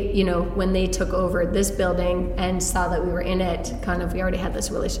they, when they took over this building and saw that we were in it, we already had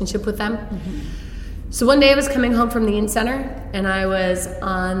this relationship with them. So one day I was coming home from the Inn Center and I was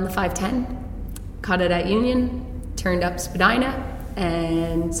on the 510, caught it at Union, turned up Spadina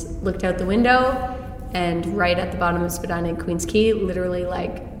and looked out the window, and right at the bottom of Spadina and Queens Quay, literally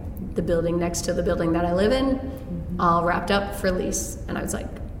the building next to the building that I live in, all wrapped up for lease. And I was like,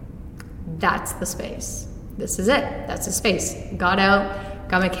 that's the space. This is it. That's the space. Got out,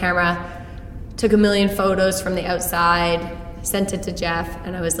 got my camera, took a million photos from the outside, sent it to Jeff,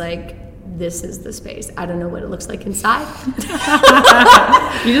 and I was like, this is the space. I don't know what it looks like inside.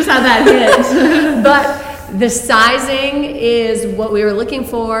 You just had that hit. But the sizing is what we were looking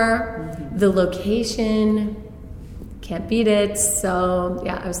for. The location, can't beat it. So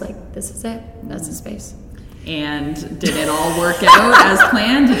yeah, I was like, this is it. That's the space. And did it all work out as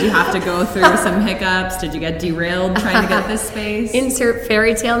planned? Did you have to go through some hiccups? Did you get derailed trying to get this space? Insert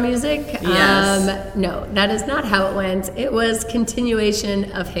fairy tale music. Yes. No, that is not how it went. It was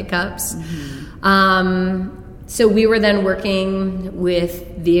continuation of hiccups. So we were then working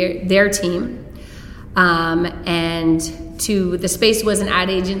with their team, and the space was an ad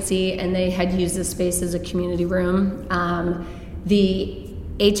agency, and they had used the space as a community room. The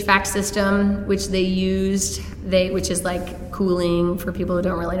HVAC system, which they used, which is cooling for people who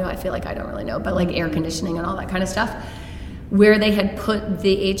don't really know. I feel like I don't really know, but air conditioning and all that kind of stuff. Where they had put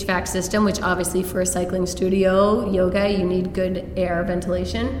the HVAC system, which obviously for a cycling studio, yoga, you need good air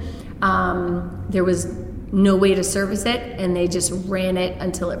ventilation. There was no way to service it, and they just ran it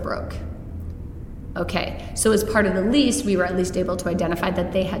until it broke. Okay, so as part of the lease, we were at least able to identify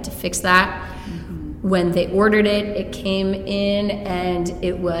that they had to fix that. When they ordered it, it came in and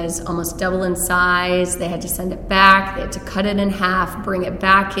it was almost double in size. They had to send it back. They had to cut it in half, bring it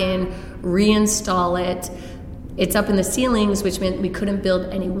back in, reinstall it. it's up in the ceilings, which meant we couldn't build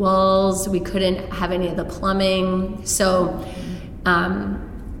any walls, we couldn't have any of the plumbing. So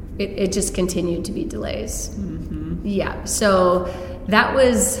it just continued to be delays. Mm-hmm. Yeah, so that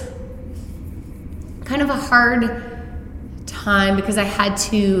was kind of a hard time because I had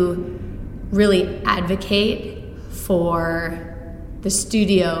to really advocate for the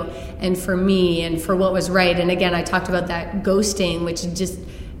studio and for me and for what was right. And again, I talked about that ghosting, which just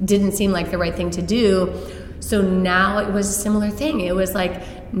didn't seem like the right thing to do. So now it was a similar thing. It was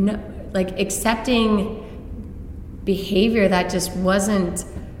like, no, like accepting behavior that just wasn't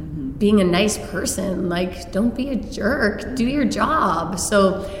being a nice person. Like, don't be a jerk, do your job.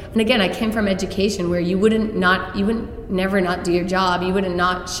 So, and again, I came from education where you wouldn't never not do your job. You wouldn't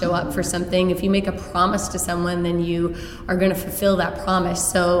not show up for something. If you make a promise to someone, then you are going to fulfill that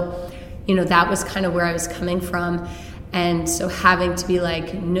promise. So, that was kind of where I was coming from. And so having to be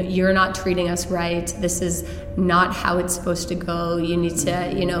like, no, you're not treating us right. This is not how it's supposed to go. You need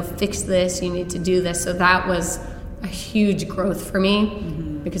to, fix this. You need to do this. So that was a huge growth for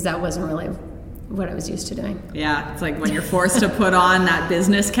me because that wasn't really what I was used to doing. Yeah, it's like when you're forced to put on that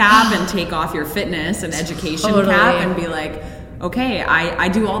business cap and take off your fitness and education cap and be like, okay, I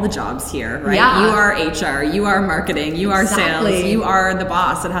do all the jobs here, right? Yeah. You are HR, you are marketing, you are sales, you are the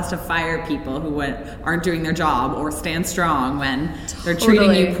boss that has to fire people who aren't doing their job or stand strong when they're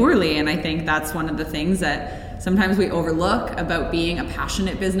treating you poorly. And I think that's one of the things that sometimes we overlook about being a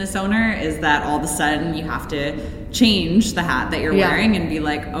passionate business owner is that all of a sudden you have to change the hat that you're wearing and be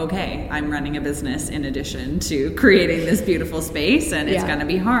like, okay, I'm running a business in addition to creating this beautiful space, and it's going to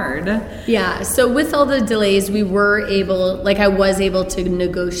be hard. Yeah. So with all the delays, I was able to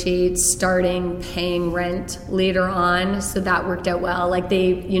negotiate starting paying rent later on. So that worked out well. Like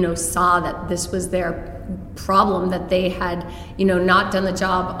they, saw that this was their problem, that they had, not done the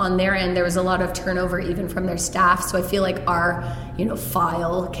job on their end. There was a lot of turnover even from their staff. So I feel like our,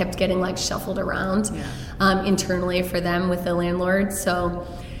 file kept getting like shuffled around internally for them with the landlord. So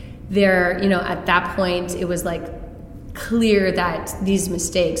there, at that point, it was like clear that these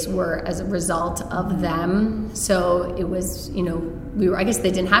mistakes were as a result of them. So it was, I guess they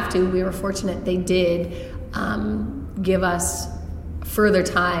didn't have to. We were fortunate they did give us further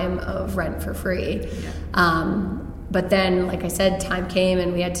time of rent for free. But then, like I said, time came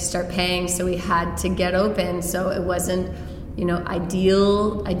and we had to start paying, so we had to get open. So it wasn't,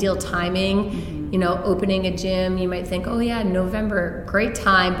 ideal timing. Opening a gym, you might think, oh yeah, November, great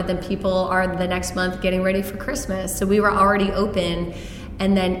time, but then people are the next month getting ready for Christmas. So we were already open,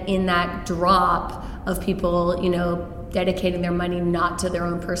 and then in that drop of people, dedicating their money not to their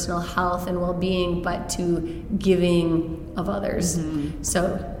own personal health and well-being, but to giving of others.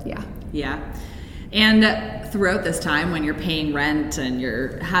 So, yeah. Yeah. And throughout this time when you're paying rent and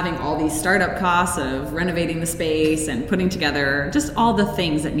you're having all these startup costs of renovating the space and putting together just all the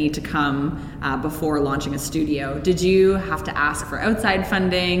things that need to come before launching a studio, did you have to ask for outside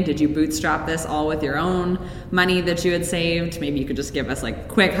funding? Did you bootstrap this all with your own money that you had saved? Maybe you could just give us like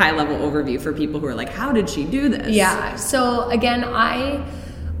quick high-level overview for people who are like, how did she do this? Yeah. So again, I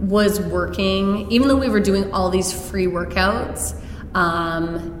was working, even though we were doing all these free workouts,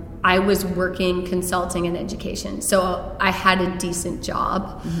 I was working consulting and education. So I had a decent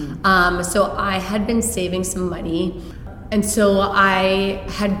job. So I had been saving some money. And so I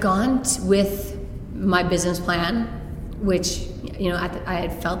had gone with my business plan, which, I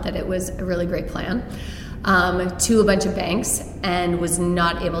had felt that it was a really great plan, to a bunch of banks and was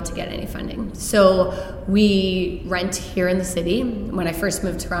not able to get any funding. So we rent here in the city. When I first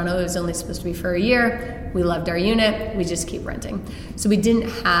moved to Toronto, it was only supposed to be for a year. We loved our unit. We just keep renting. So we didn't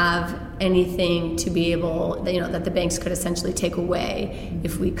have anything to be able, that the banks could essentially take away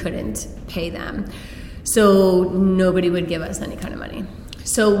if we couldn't pay them. So nobody would give us any kind of money.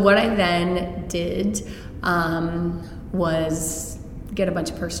 So what I then did was get a bunch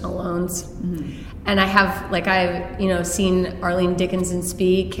of personal loans. And I've seen Arlene Dickinson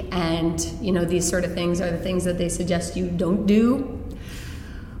speak, and these sort of things are the things that they suggest you don't do.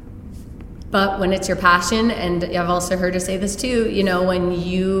 But when it's your passion, and I've also heard her say this too, when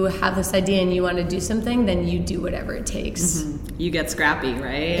you have this idea and you want to do something, then you do whatever it takes. You get scrappy,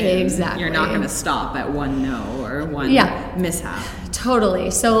 right? Exactly. You're not going to stop at one no or one mishap. Totally.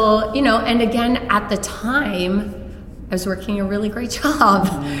 So, and again, at the time, I was working a really great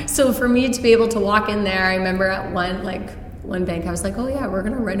job. So for me to be able to walk in there, I remember at one bank, I was like, oh yeah, we're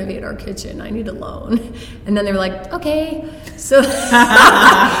going to renovate our kitchen. I need a loan. And then they were like, okay. So,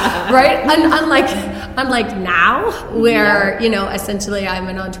 right? Unlike now where, essentially I'm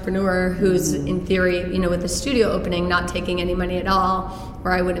an entrepreneur who's in theory, with the studio opening, not taking any money at all,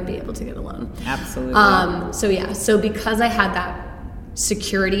 or I wouldn't be able to get a loan. Absolutely. So because I had that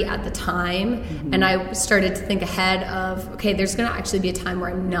security at the time, and I started to think ahead of, okay, there's going to actually be a time where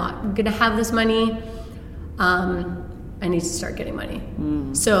I'm not going to have this money. I need to start getting money.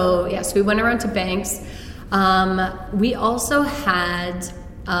 So we went around to banks. We also had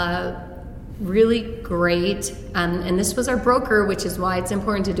really great, and this was our broker, which is why it's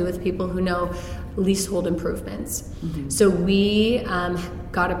important to do with people who know leasehold improvements. So we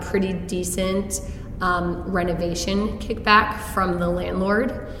got a pretty decent renovation kickback from the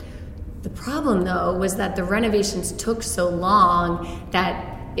landlord. The problem, though, was that the renovations took so long that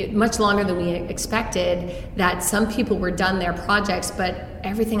much longer than we expected, that some people were done their projects, but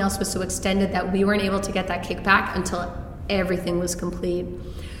everything else was so extended that we weren't able to get that kickback until everything was complete.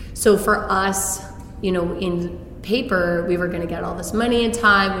 So for us, in paper, we were going to get all this money in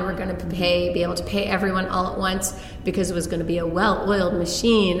time. We were going to be able to pay everyone all at once because it was going to be a well-oiled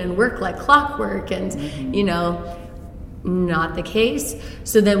machine and work like clockwork, and not the case.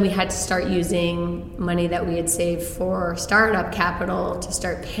 So then we had to start using money that we had saved for startup capital to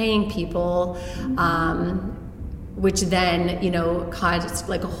start paying people, which then, caused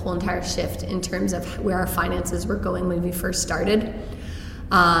like a whole entire shift in terms of where our finances were going when we first started.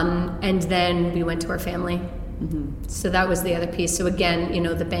 And then we went to our family. So that was the other piece. So again,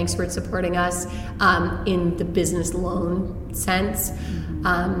 the banks were supporting us in the business loan sense.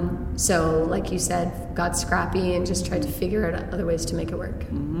 So like you said, got scrappy and just tried to figure out other ways to make it work.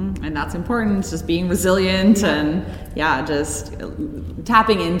 And that's important, just being resilient and just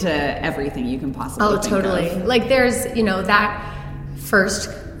tapping into everything you can possibly think totally. of. Like there's, that first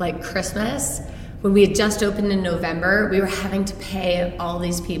Christmas, when we had just opened in November, we were having to pay all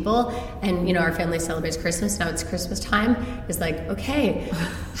these people, and our family celebrates Christmas. Now it's Christmas time. It's like, okay,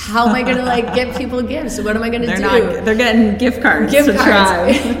 how am I going to get people gifts? What am I going to do? They're getting gift cards to try.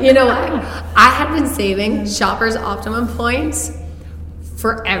 I had been saving Shoppers Optimum points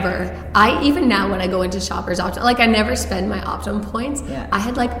forever. Even now when I go into Shoppers Optimum, I never spend my Optimum points. Yeah. I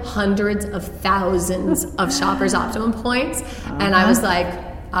had hundreds of thousands of Shoppers Optimum points, and I was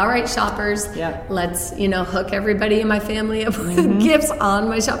like, all right, shoppers, let's, hook everybody in my family up with gifts on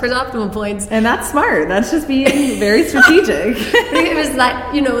my Shoppers Optimum points. And that's smart. That's just being very strategic. It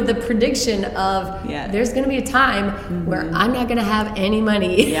was the prediction of there's going to be a time where I'm not going to have any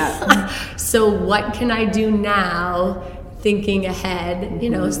money. So what can I do now? Thinking ahead,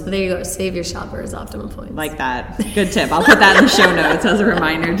 so there you go. Save your Shoppers Optimum points. Like that. Good tip. I'll put that in the show notes as a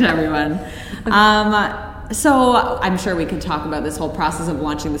reminder to everyone. So I'm sure we could talk about this whole process of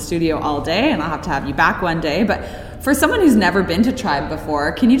launching the studio all day, and I'll have to have you back one day. But for someone who's never been to Tribe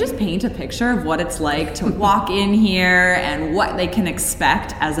before, can you just paint a picture of what it's like to walk in here and what they can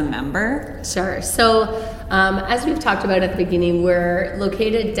expect as a member? Sure. So as we've talked about at the beginning, we're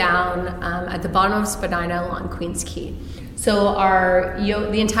located down at the bottom of Spadina along Queens Quay. So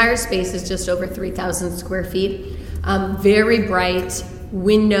the entire space is just over 3,000 square feet. Very bright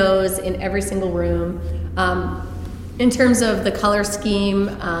windows in every single room. In terms of the color scheme,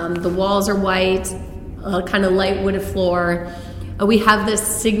 the walls are white, kind of light wooded floor. We have this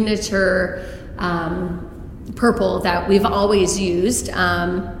signature purple that we've always used.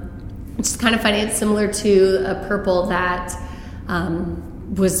 It's kind of funny. It's similar to a purple that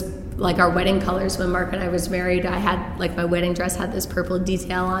was like our wedding colors when Mark and I was married. I had my wedding dress had this purple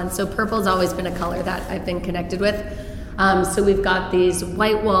detail on. So purple's always been a color that I've been connected with. So we've got these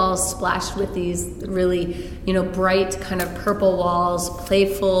white walls splashed with these really, bright kind of purple walls,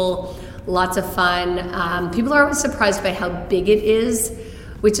 playful, lots of fun. People are always surprised by how big it is,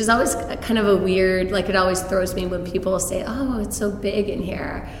 which is always kind of a weird, it always throws me when people say, oh, it's so big in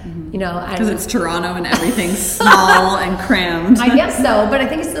here. Because it's Toronto and everything's small and crammed. I guess so, but I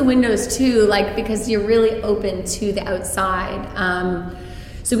think it's the windows too, because you're really open to the outside.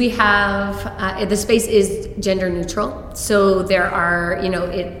 So we have, the space is gender neutral. So there are,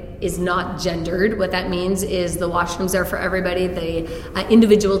 it is not gendered. What that means is the washrooms are for everybody. The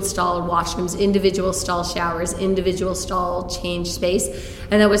individual stall washrooms, individual stall showers, individual stall change space.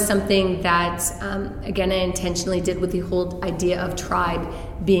 And that was something that, again, I intentionally did with the whole idea of Tribe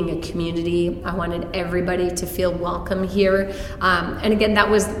being a community. I wanted everybody to feel welcome here. And again, that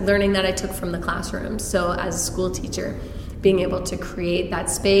was learning that I took from the classroom. So as a school teacher, being able to create that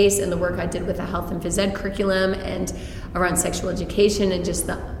space and the work I did with the health and phys ed curriculum and around sexual education and just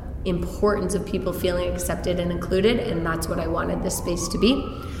the importance of people feeling accepted and included, and that's what I wanted this space to be.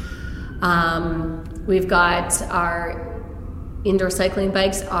 We've got our indoor cycling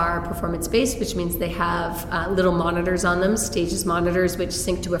bikes are performance-based, which means they have little monitors on them, Stages monitors, which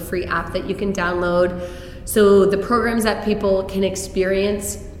sync to a free app that you can download. So the programs that people can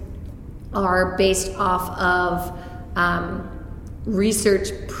experience are based off of research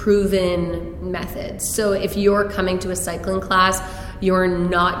proven methods. So if you're coming to a cycling class, you're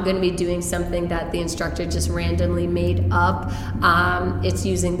not going to be doing something that the instructor just randomly made up. It's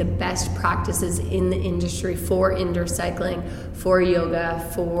using the best practices in the industry for indoor cycling, for yoga,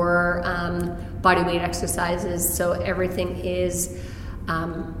 for body weight exercises. So everything is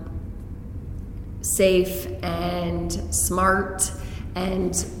safe and smart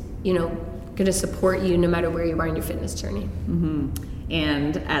and, going to support you no matter where you are in your fitness journey. Mm-hmm.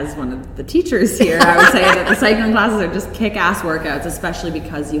 And as one of the teachers here, I would say that the cycling classes are just kick-ass workouts, especially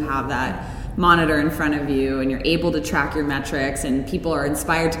because you have that monitor in front of you and you're able to track your metrics, and people are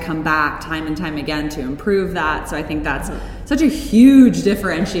inspired to come back time and time again to improve that. So I think that's such a huge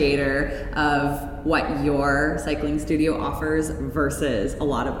differentiator of what your cycling studio offers versus a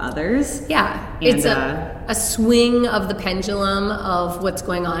lot of others. Yeah, and it's a swing of the pendulum of what's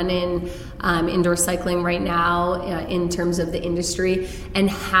going on in indoor cycling right now in terms of the industry, and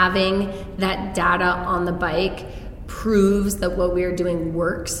having that data on the bike proves that what we are doing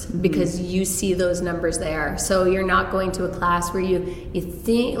works, because you see those numbers there. So you're not going to a class where you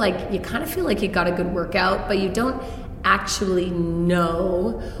think, like, you kind of feel like you got a good workout, but you don't actually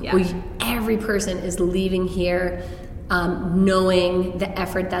know. Every person is leaving here knowing the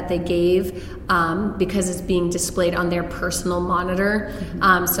effort that they gave, because it's being displayed on their personal monitor.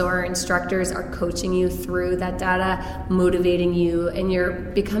 So our instructors are coaching you through that data, motivating you, and you're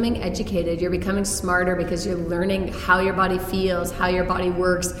becoming educated. You're becoming smarter because you're learning how your body feels, how your body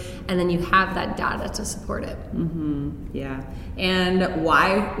works, and then you have that data to support it. Mm-hmm. Yeah. And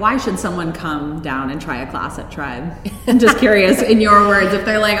why should someone come down and try a class at Tribe? I'm just curious, in your words, if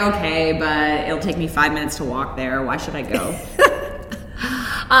they're like, okay, but it'll take me 5 minutes to walk there, why should I go?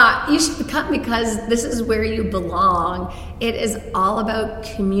 You should come because this is where you belong. It is all about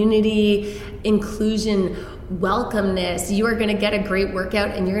community, inclusion, welcomeness. You are going to get a great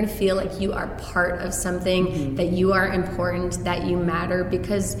workout and you're going to feel like you are part of something, that you are important, that you matter,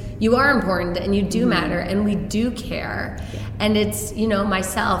 because you are important and you do matter and we do care. And it's,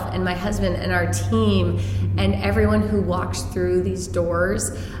 myself and my husband and our team and everyone who walks through these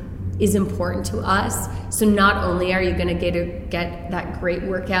doors is important to us. So not only are you going to get that great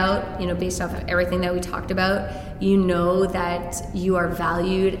workout, based off of everything that we talked about, that you are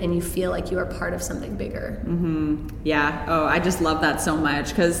valued and you feel like you are part of something bigger. Mm-hmm. Yeah. Oh, I just love that so much,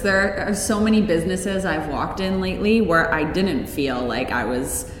 because there are so many businesses I've walked in lately where I didn't feel like I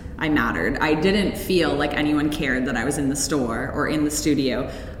mattered. I didn't feel like anyone cared that I was in the store or in the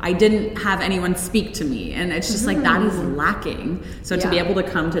studio. I didn't have anyone speak to me. And it's just like, that is lacking. So to be able to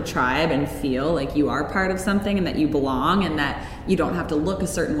come to Tribe and feel like you are part of something and that you belong and that you don't have to look a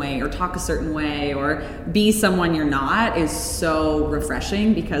certain way or talk a certain way or be someone you're not is so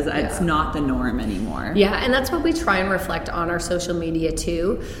refreshing, because it's not the norm anymore. Yeah, and that's what we try and reflect on our social media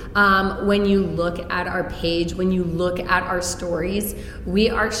too. When you look at our page, when you look at our stories,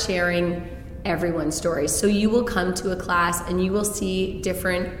 we are sharing everyone's stories. So you will come to a class and you will see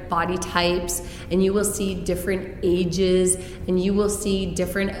different body types, and you will see different ages, and you will see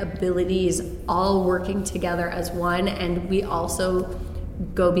different abilities all working together as one. And we also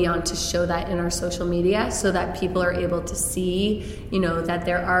go beyond to show that in our social media, so that people are able to see, that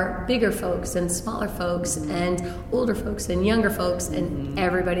there are bigger folks and smaller folks and older folks and younger folks, and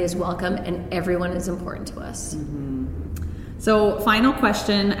everybody is welcome and everyone is important to us. So, final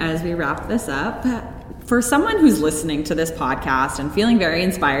question as we wrap this up. For someone who's listening to this podcast and feeling very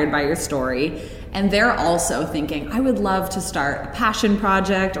inspired by your story, and they're also thinking, I would love to start a passion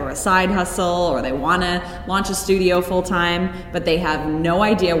project or a side hustle, or they want to launch a studio full time, but they have no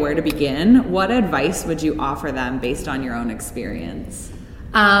idea where to begin, what advice would you offer them based on your own experience?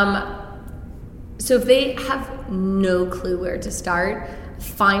 So if they have no clue where to start,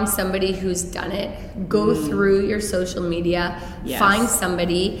 find somebody who's done it. Go through your social media, find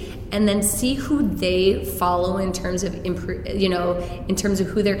somebody, and then see who they follow in terms of in terms of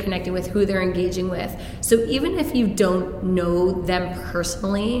who they're connecting with, who they're engaging with. So even if you don't know them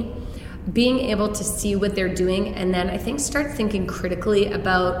personally, being able to see what they're doing, and then I think start thinking critically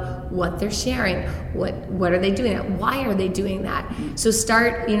about what they're sharing. What are they doing? Why are they doing that? So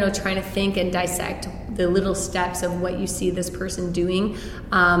start, trying to think and dissect the little steps of what you see this person doing.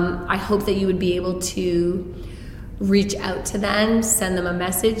 I hope that you would be able to reach out to them, send them a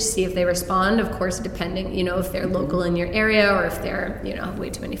message, see if they respond. Of course, depending, if they're local in your area, or if they're, have way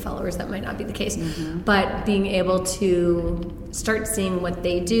too many followers, that might not be the case. But being able to start seeing what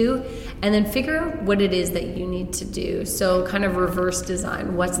they do and then figure out what it is that you need to do. So kind of reverse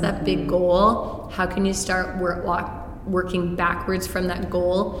design. What's that big goal? How can you start working backwards from that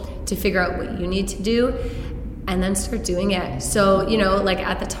goal to figure out what you need to do? And then start doing it. So, like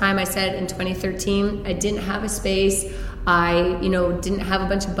at the time I said in 2013, I didn't have a space. I, didn't have a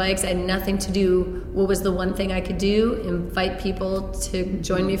bunch of bikes. I had nothing to do. What was the one thing I could do? Invite people to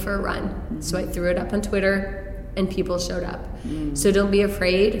join me for a run. So I threw it up on Twitter and people showed up. So don't be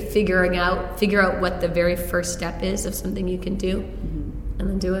afraid. Figure out what the very first step is of something you can do, and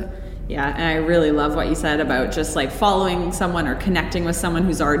then do it. Yeah, and I really love what you said about just like following someone or connecting with someone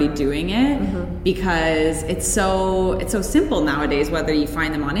who's already doing it, because it's so simple nowadays, whether you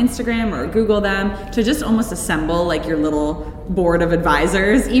find them on Instagram or Google them, to just almost assemble like your little board of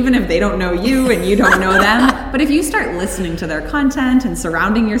advisors, even if they don't know you and you don't know them. But if you start listening to their content and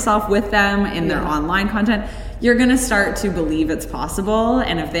surrounding yourself with them in their online content, you're going to start to believe it's possible.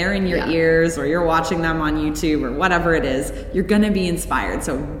 And if they're in your ears or you're watching them on YouTube or whatever it is, you're going to be inspired.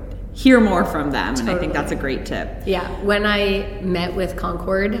 So hear more from them. Totally. And I think that's a great tip. Yeah. When I met with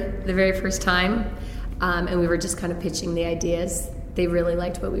Concord the very first time, and we were just kind of pitching the ideas, they really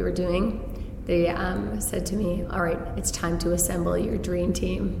liked what we were doing. They said to me, all right, it's time to assemble your dream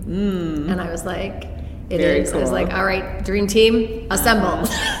team. And I was like, Very cool. I was like, all right, dream team, assemble.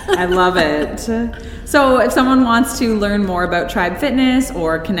 I love it. So if someone wants to learn more about Tribe Fitness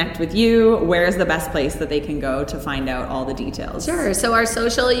or connect with you, where's the best place that they can go to find out all the details? Sure. So our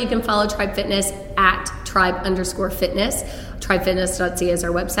social, you can follow Tribe Fitness at tribe_fitness. Tribefitness.ca is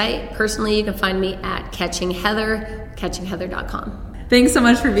our website. Personally, you can find me at catchingheather.com. Thanks so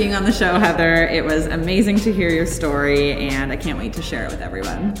much for being on the show, Heather. It was amazing to hear your story, and I can't wait to share it with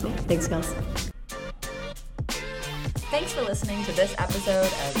everyone. Thanks, guys. Thanks for listening to this episode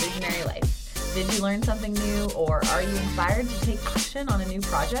of Visionary Life. Did you learn something new, or are you inspired to take action on a new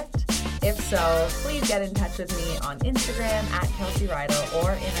project? If so, please get in touch with me on Instagram at Kelsey Rydell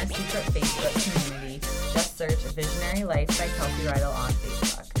or in our secret Facebook community. Just search Visionary Life by Kelsey Rydell on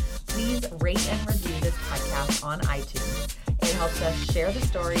Facebook. Please rate and review this podcast on iTunes. It helps us share the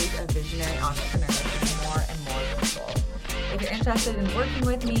stories of visionary entrepreneurs with more and more people. If you're interested in working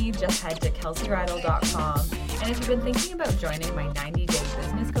with me, just head to kelseyrydell.com. And if you've been thinking about joining my 90-day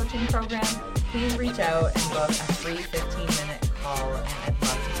business coaching program, please reach out and book a free 15-minute call, and I'd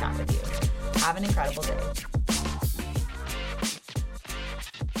love to chat with you. Have an incredible day.